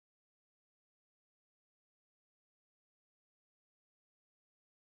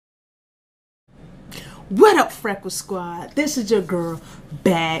What up, Freckle Squad? This is your girl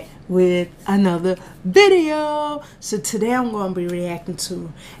back with another video. So today I'm going to be reacting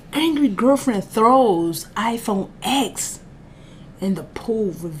to Angry Girlfriend Throws iPhone X in the pool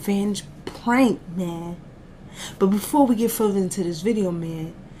revenge prank, man. But before we get further into this video,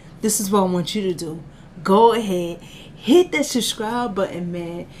 man, this is what I want you to do. Go ahead, hit that subscribe button,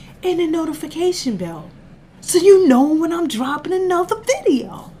 man, and the notification bell, so you know when I'm dropping another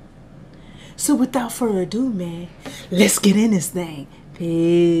video. So without further ado, man, let's get in this thing.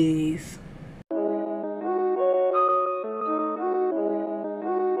 Peace.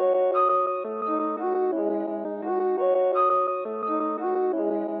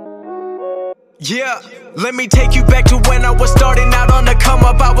 Yeah, let me take you back to when I was starting out on the come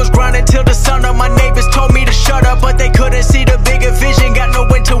up. I was grinding till the sun up. My neighbors told me to shut up, but they couldn't see the bigger vision. Got no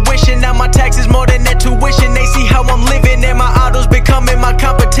intuition, now my taxes more than that tuition. They see how I'm living and my idols becoming my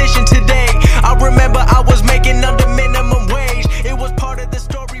competition today. I remember I was making under minimum wage. It was part of the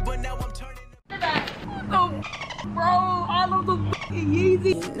story, but now I'm turning. Bro, all of the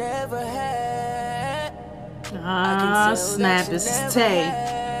Yeezy. Never had. Ah, snap, this is Tay.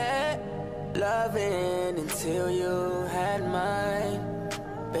 Loving until you had mine,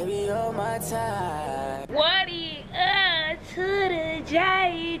 baby, you're my type. What to the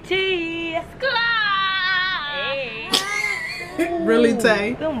JT Squad? Really,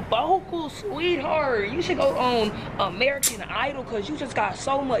 Tay? Them vocals, sweetheart. You should go on American Idol because you just got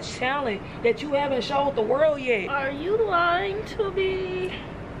so much talent that you haven't showed the world yet. Are you lying to me?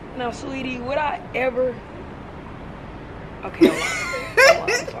 Now, sweetie, would I ever? Okay, I'm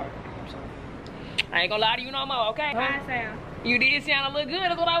sorry. I ain't gonna lie to you no more, okay? How I sound? You did sound a little good,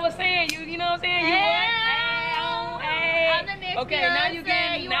 that's what I was saying. You know what I'm saying? Okay, now you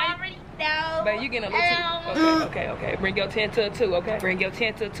getting, already know. But you getting a little too. Okay. Bring your 10 to a 2, okay? Bring your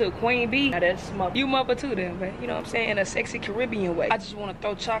 10 to a 2. Queen B, now that's mother. You mother too then, but you know what I'm saying? In a sexy Caribbean way. I just wanna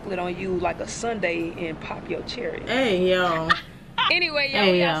throw chocolate on you like a sundae and pop your cherry. Hey, yo. Anyway,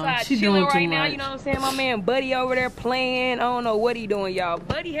 y'all, we outside chilling right now. You know what I'm saying? My man Buddy over there playing. I don't know what he doing, y'all.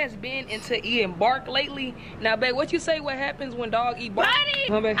 Buddy has been into eating bark lately. Now, babe, what you say? What happens when dog eat bark? Buddy!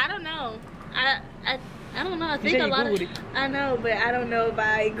 Huh, I don't know. I don't know. I think a lot of. I know, but I don't know if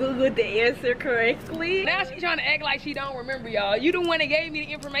I googled the answer correctly. Now she's trying to act like she don't remember, y'all. You the one that gave me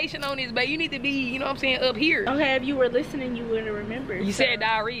the information on this, but you need to be, you know what I'm saying, up here. Okay, if you were listening, you wouldn't remember. You said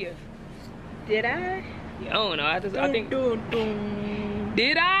diarrhea. Did I? I don't know. I think.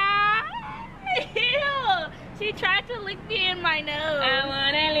 Did I? Ew. She tried to lick me in my nose. I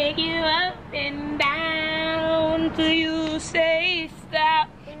wanna lick you up and down till you say stop.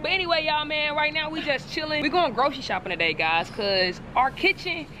 But anyway, y'all, man, right now we just chilling. We going grocery shopping today, guys, cause our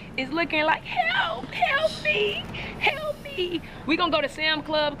kitchen is looking like help me. We gonna go to Sam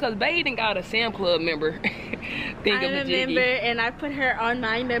Club cause Baden got a Sam Club member. I'm a member, and I put her on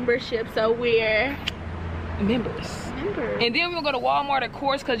my membership, so we're members. And then we'll go to Walmart, of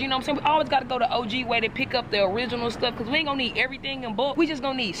course, because you know what I'm saying, we always got to go to OG way to pick up the original stuff, because we ain't gonna need everything in bulk. We just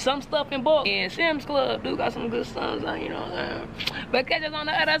gonna need some stuff in bulk. And Sam's Club do got some good stuff, you know what I'm saying? But catch us on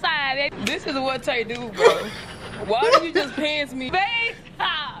the other side, baby. This is what Tay do, bro. Why did you just pants me? Babe,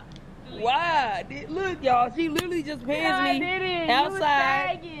 stop. Why? Look, y'all, she literally just pants me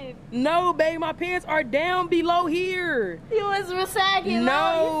outside. No, babe, my pants are down below here. You was sagging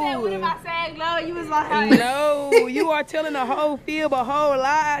low. You said, what if I sag low? You was like, no, you are telling a whole fib, a whole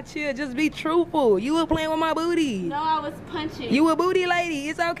lie. Chill, just be truthful. You were playing with my booty. No, I was punching. You a booty lady.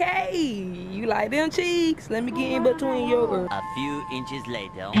 It's okay. You like them cheeks. Let me get in between yours. A few inches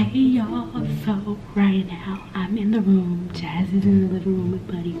later. Hey y'all, so right now I'm in the room. Jazz is in the living room with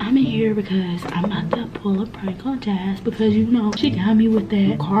Buddy. I'm in here because I'm about to pull a prank on Jazz because you know she got me with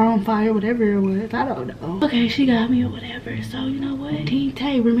that car on fire, whatever it was. I don't know. Okay, she got me or whatever. So you know what? Team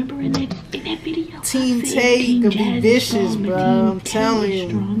Tay, remember in that video? Team Tay could be vicious, bro. I'm telling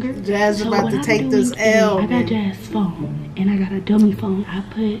you. Jazz about to take this L. I got Jazz's phone and I got a dummy phone. I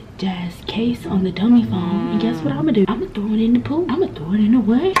put Jazz's case on the dummy phone, and guess what I'm gonna do? I'm gonna throw it in the pool. I'm gonna throw it in the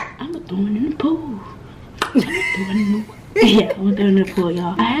what? I'm gonna throw it in the pool. I'm gonna throw it in the yeah, I'm gonna throw it in the pool,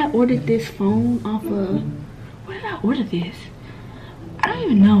 y'all. I had ordered this phone off of, where did I order this? I don't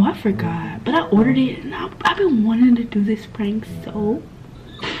even know, I forgot. But I ordered it and I've been wanting to do this prank so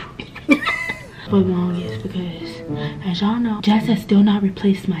for the longest because as y'all know, Jazz has still not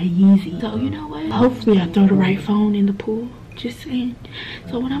replaced my Yeezy. So you know what? Hopefully I throw the right phone in the pool. Just saying.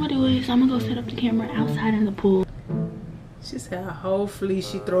 So what I'm gonna do is I'm gonna go set up the camera outside in the pool. She said hopefully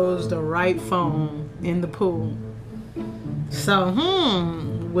she throws the right phone in the pool. So,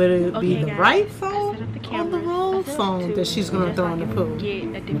 would it be the right phone or the wrong phone? phone that she's gonna throw in the pool. Get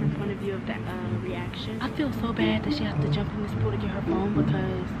a different point of view of that reaction. I feel so bad that she has to jump in this pool to get her phone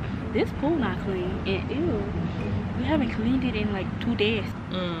because this pool not clean. And ew, we haven't cleaned it in like 2 days.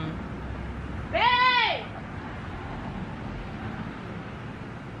 Babe!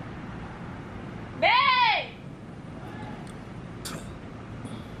 Babe!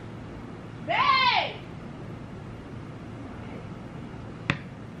 Babe!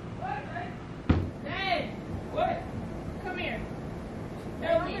 What, babe? Babe! What? Come here. Hey,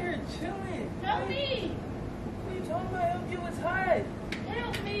 I'm here chilling. Help me! What are you talking about? Help you? It's hot.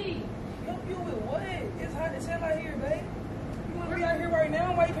 Help me! Help you with what? It's hot as hell out here, babe. You want to be out here right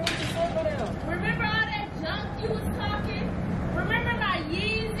now? Why you can't let the sun go down? Remember all that junk you was talking? Remember my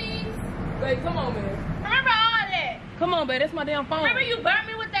Yeezys? Babe, come on, man. Remember all that? Come on, babe. That's my damn phone. Remember you burnt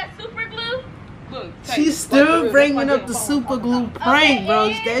me with that super glue? Look, She's still bringing up the super glue prank,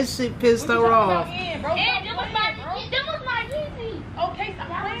 bro. That shit pissed her off. And it was my Yeezys. Okay, stop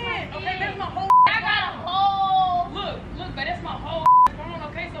playing. Okay, that's my whole. I got a whole. Look, babe. That's my whole phone.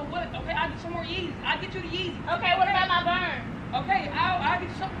 Okay, so what? Okay, I'll get some more Yeezys. I'll get you the Yeezys. Okay, what about my burn? Okay, I'll get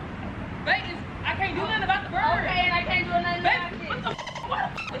you some. Babe, I can't do nothing about the bird. Okay, and I can't do nothing Babe, about what it. the what?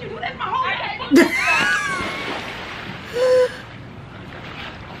 What you do? That's my whole. I can't do phone. nothing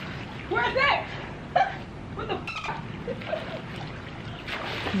Where's that? What the?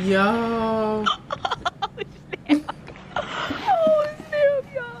 Yo. Oh, snap,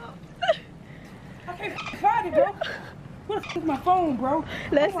 y'all. I can't find it, bro. What the f is my phone, bro?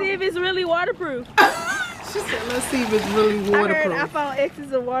 Let's see if it's really waterproof. She said, let's see if it's really I heard waterproof. iPhone X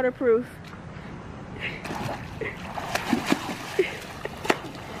is a waterproof.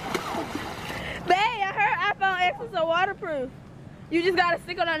 Babe, I heard iPhone X is a waterproof. You just gotta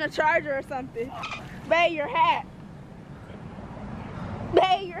stick it on a charger or something. Babe, your hat.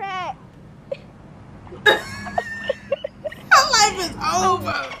 Babe, your hat. Her life is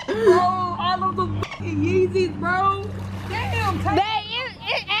over. Bro, all of the Yeezys, bro. Damn, Babe,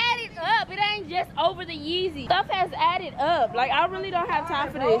 it added up. It ain't just over the Yeezy. Stuff has added up. Like, I really don't have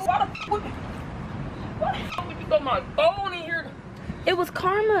time for this. Why the f would you throw my phone in here? It was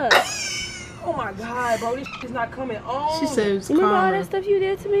karma. Oh my god, bro, this is not coming on. She said it's Remember all karma. that stuff you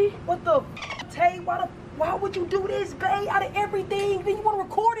did to me? What the f, Tay? Why would you do this, babe? Out of everything, then you want to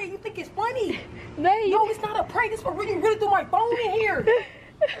record it? You think it's funny? Babe, No, it's not a prank. It's for real. You really threw my phone in here.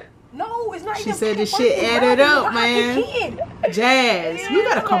 No, it's not. She even said the funny. shit You added grabbed up, it. man. You kid. Jazz, you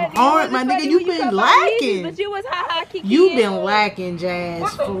gotta come It hard, my wasn't nigga. funny You when been come out Yeezys, lacking. But you was ha kiki. You been lacking,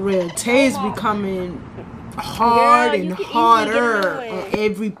 Jazz, for real. Tay's becoming hard Girl, and you can easily harder get on annoyed.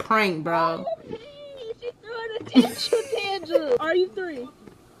 every prank, bro. She threw a tantrum. Are you 3?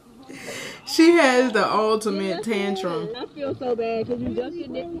 She has the ultimate tantrum. I feel so bad because you just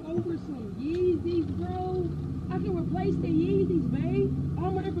did it. Over some Yeezys, bro. I can replace the Yeezys, babe.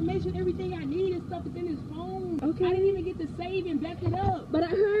 All my information, everything I need is stuff that's in his phone. Okay. I didn't even get to save and back it up. But I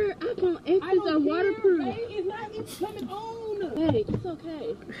heard iPhone X I is don't a care, waterproof. babe. It's not even coming on. Hey, it's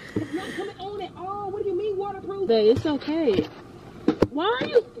okay. It's not coming on at all. What do you mean waterproof? Babe, it's okay. Why are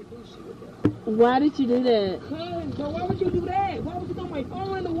you? Why did you do that? Cuz, bro, why would you do that? Why would you throw my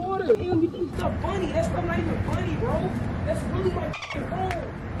phone in the water? Damn, you think stuff funny. That stuff not even funny, bro. That's really my f***ing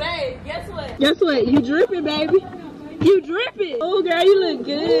phone. Babe, guess what? Guess what? You dripping, baby. You dripping. Oh, girl, you look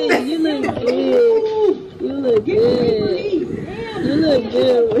good. You look good. You look good. You look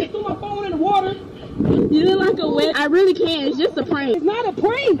good. Threw my phone in the water. You look like a wet. I really can't. It's just a prank. It's not a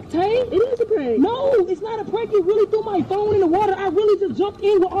prank, Tay. It is a prank. No, it's not a prank. You really threw my phone in the water. I really just jumped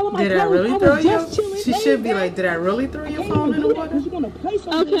in with all of my Did I clothes. really I throw was just you? chilling. She should be like, did I really throw your phone in the water? You're gonna play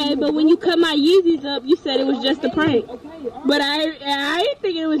something. Okay, but when you cut my Yeezys up, you said it was just a prank. Okay, all right. But I didn't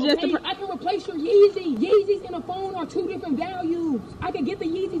think it was just a Hey, prank. I can replace your Yeezy. Yeezys and a phone are 2 different values. I can get the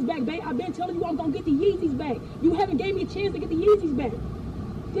Yeezys back, babe. I've been telling you I'm gonna get the Yeezys back. You haven't gave me a chance to get the Yeezys back.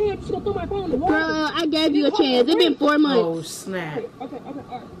 Damn, you just gonna throw my phone in the water. Bro, I gave you a chance. It's been 4 months. Oh, snap. Okay, all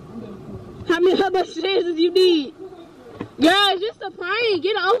right. I'm done. How much chances you need? Girl, it's just a prank.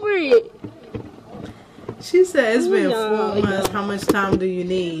 Get over it. She said it's been Y'all, 4 months. How much time do you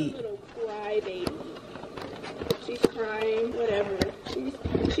need? Little cry baby. She's crying. Whatever.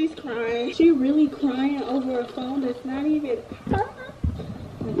 She's crying. She really crying over a phone that's not even her.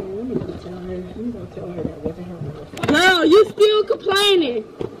 Okay, let me go tell her. Let me go tell her that wasn't her real phone. Girl, you still complaining.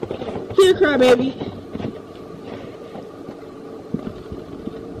 Here, cry baby.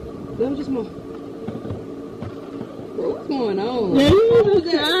 That was just my. Bro, what's going on? Yeah, you need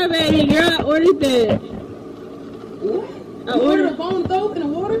to cry baby. Girl, I ordered that. What? I You ordered ordered a phone though in the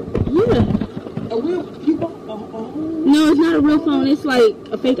water? Yeah. A real? You bought? No, it's not a real phone. It's like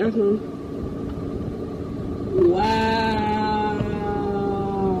a fake iPhone. Wow.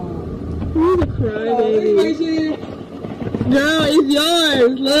 You're the crybaby. Girl, it's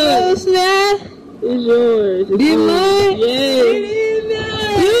yours. Look. Oh, snap. It's yours. It's yours. Yes.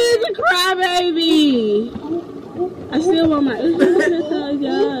 You're the crybaby. I still want my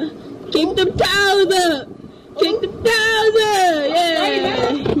y'all. Kick them toes up. Kick them toes up. Yeah.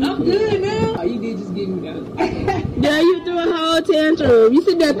 I'm good now. Oh, you did just give me that. Yeah, you threw a whole tantrum. You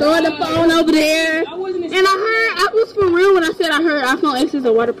sit there throwing the phone over there. I wasn't And I was for real when I said I heard iPhone X's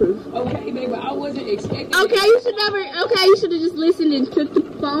are waterproof. Okay, baby, I wasn't expecting. Okay, you should have just listened and took the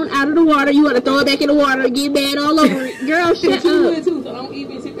phone out of the water. You want to throw it back in the water and get mad all over it. Girl, shut up. Too, so don't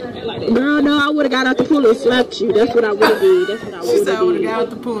even sit there and act like that. Girl, no, I would have got out the pool and slapped you. That's what I would have did. That's what I would have did. I would have got out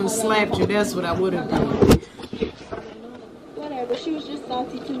the pool and slapped you. That's what I would have done. Whatever, she was just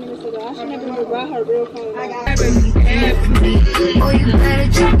salty 2 minutes ago. I should never even brought her real phone.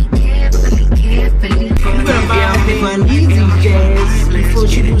 You better buy a damn Yeezy, Jazz, before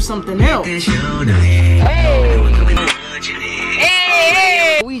she do something else.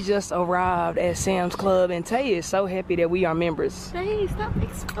 Hey! We just arrived at Sam's Club, and Tay is so happy that we are members. Hey, stop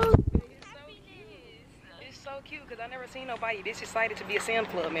exposing. It's so cute because I never seen nobody this excited to be a Sam's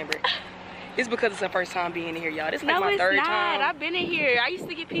Club member. It's because it's the first time being in here, y'all. This is like my third time. I've been in here. I used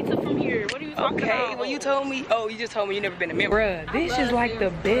to get pizza from here. What are you talking about? Okay, well you told me, you just told me you never been a member. Bruh, this is like the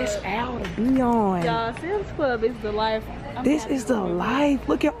best hour to be on. Y'all, Sam's Club is the life. This is the life.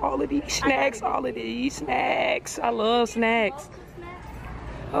 Look at all of these snacks, all of these snacks. I love snacks.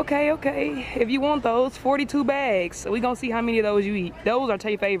 Okay. If you want those, 42 bags. So we gonna see how many of those you eat. Those are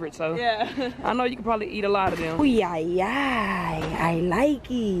Tay favorites, so. Yeah. I know you can probably eat a lot of them. Oh, yeah, I like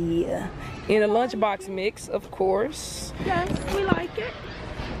it. In a lunchbox mix, of course. Yes, we like it.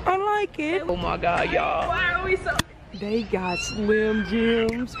 I like it. Oh my God, y'all. Why are we so... They got Slim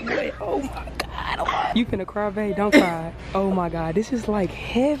Jims. Wait, oh my God. You finna cry, babe? Don't cry. Oh my God, this is like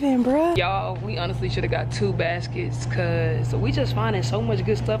heaven, bruh. Y'all, we honestly should have got 2 baskets because we just finding so much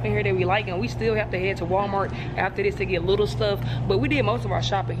good stuff in here that we like, and we still have to head to Walmart after this to get little stuff. But we did most of our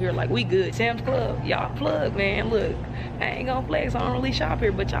shopping here, like we good. Sam's Club, y'all plug, man. Look, I ain't gonna flex, I don't really shop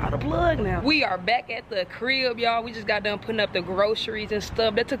here, but y'all the plug now. We are back at the crib, y'all. We just got done putting up the groceries and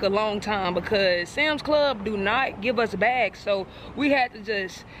stuff. That took a long time because Sam's Club do not give us bags, so we had to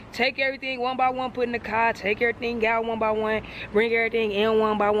just take everything one by one, put in the car, take everything out one by one, bring everything in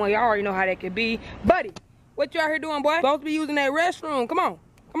one by one. Y'all already know how that could be. Buddy, what you out here doing, boy? Supposed to be using that restroom. Come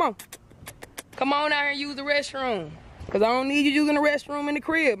on out here and use the restroom. Cause I don't need you using the restroom in the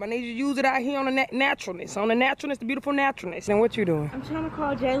crib. I need you to use it out here on the naturalness, the beautiful naturalness. And what you doing? I'm trying to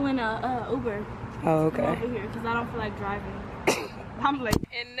call Jalen a Uber. Oh, okay. Over here, cause I don't feel like driving. I'm like,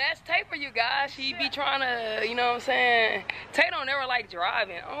 and that's Tay for you guys. She be trying to, you know what I'm saying? Tay don't never like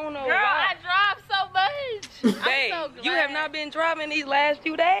driving. I don't know girl, why. I drive so much. Babe, I'm so glad. You have not been driving these last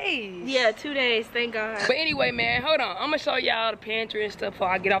few days. Yeah, 2 days, thank God. But anyway, man, hold on. I'm gonna show y'all the pantry and stuff before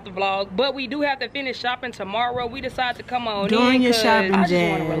I get off the vlog. But we do have to finish shopping tomorrow. We decided to come on During your shopping, I just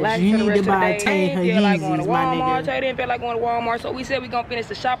want to relax you for the need rest to buy of the day. Tay her Feel like going to Yeezys, my Walmart. nigga. Tay didn't feel like going to Walmart, so we said we're gonna finish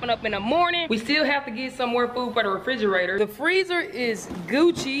the shopping up in the morning. We still have to get some more food for the refrigerator. The freezer is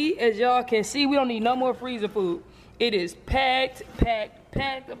Gucci. As y'all can see, we don't need no more freezer food. It is packed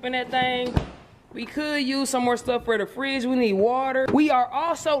up in that thing. We could use some more stuff for the fridge. We need water. We are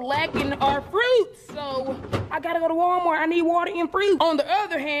also lacking our fruits, so I gotta go to Walmart. I need water and fruit. On the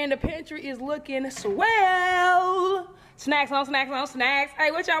other hand, the pantry is looking swell. Snacks on snacks on snacks.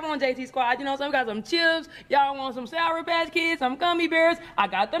 Hey, what y'all want, JT Squad? You know, so we got some chips. Y'all want some Sour Patch Kids, some gummy bears. I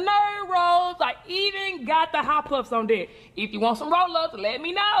got the Nerd Rolls. I even got the Hot Puffs on deck. If you want some roll-ups, let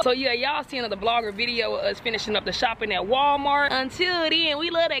me know. So yeah, y'all seen the vlogger video of us finishing up the shopping at Walmart. Until then, we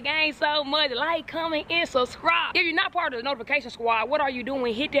love the gang so much. Like, comment, and subscribe. If you're not part of the notification squad, what are you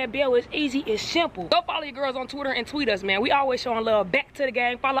doing? Hit that bell. It's easy, it's simple. Go follow your girls on Twitter and tweet us, man. We always showing love back to the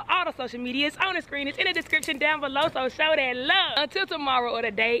gang. Follow all the social media. It's on the screen. It's in the description down below, so show that love. Until tomorrow or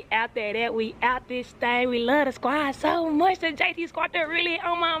the day after that, we out this thing. We love the squad so much. The JT Squad, they're really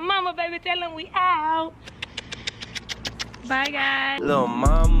on my mama, baby. Tell them we out. Bye, guys. Little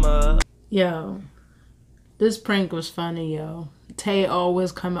mama. Yo, this prank was funny, yo. Tay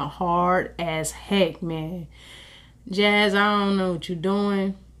always coming hard as heck, man. Jazz, I don't know what you're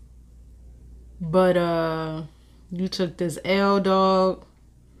doing, but you took this L, dog.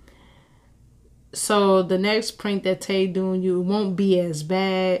 So the next prank that Tay doing you won't be as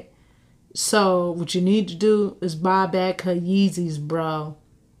bad. So what you need to do is buy back her Yeezys, bro.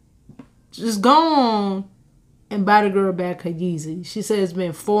 Just go on and buy the girl back her Yeezys. She said it's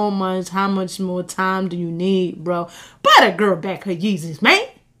been 4 months. How much more time do you need, bro? Buy the girl back her Yeezys, man.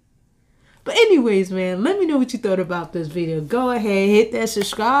 But anyways, man, let me know what you thought about this video. Go ahead, hit that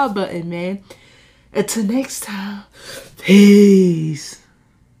subscribe button, man. Until next time, peace.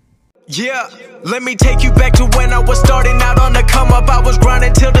 Yeah, let me take you back to when I was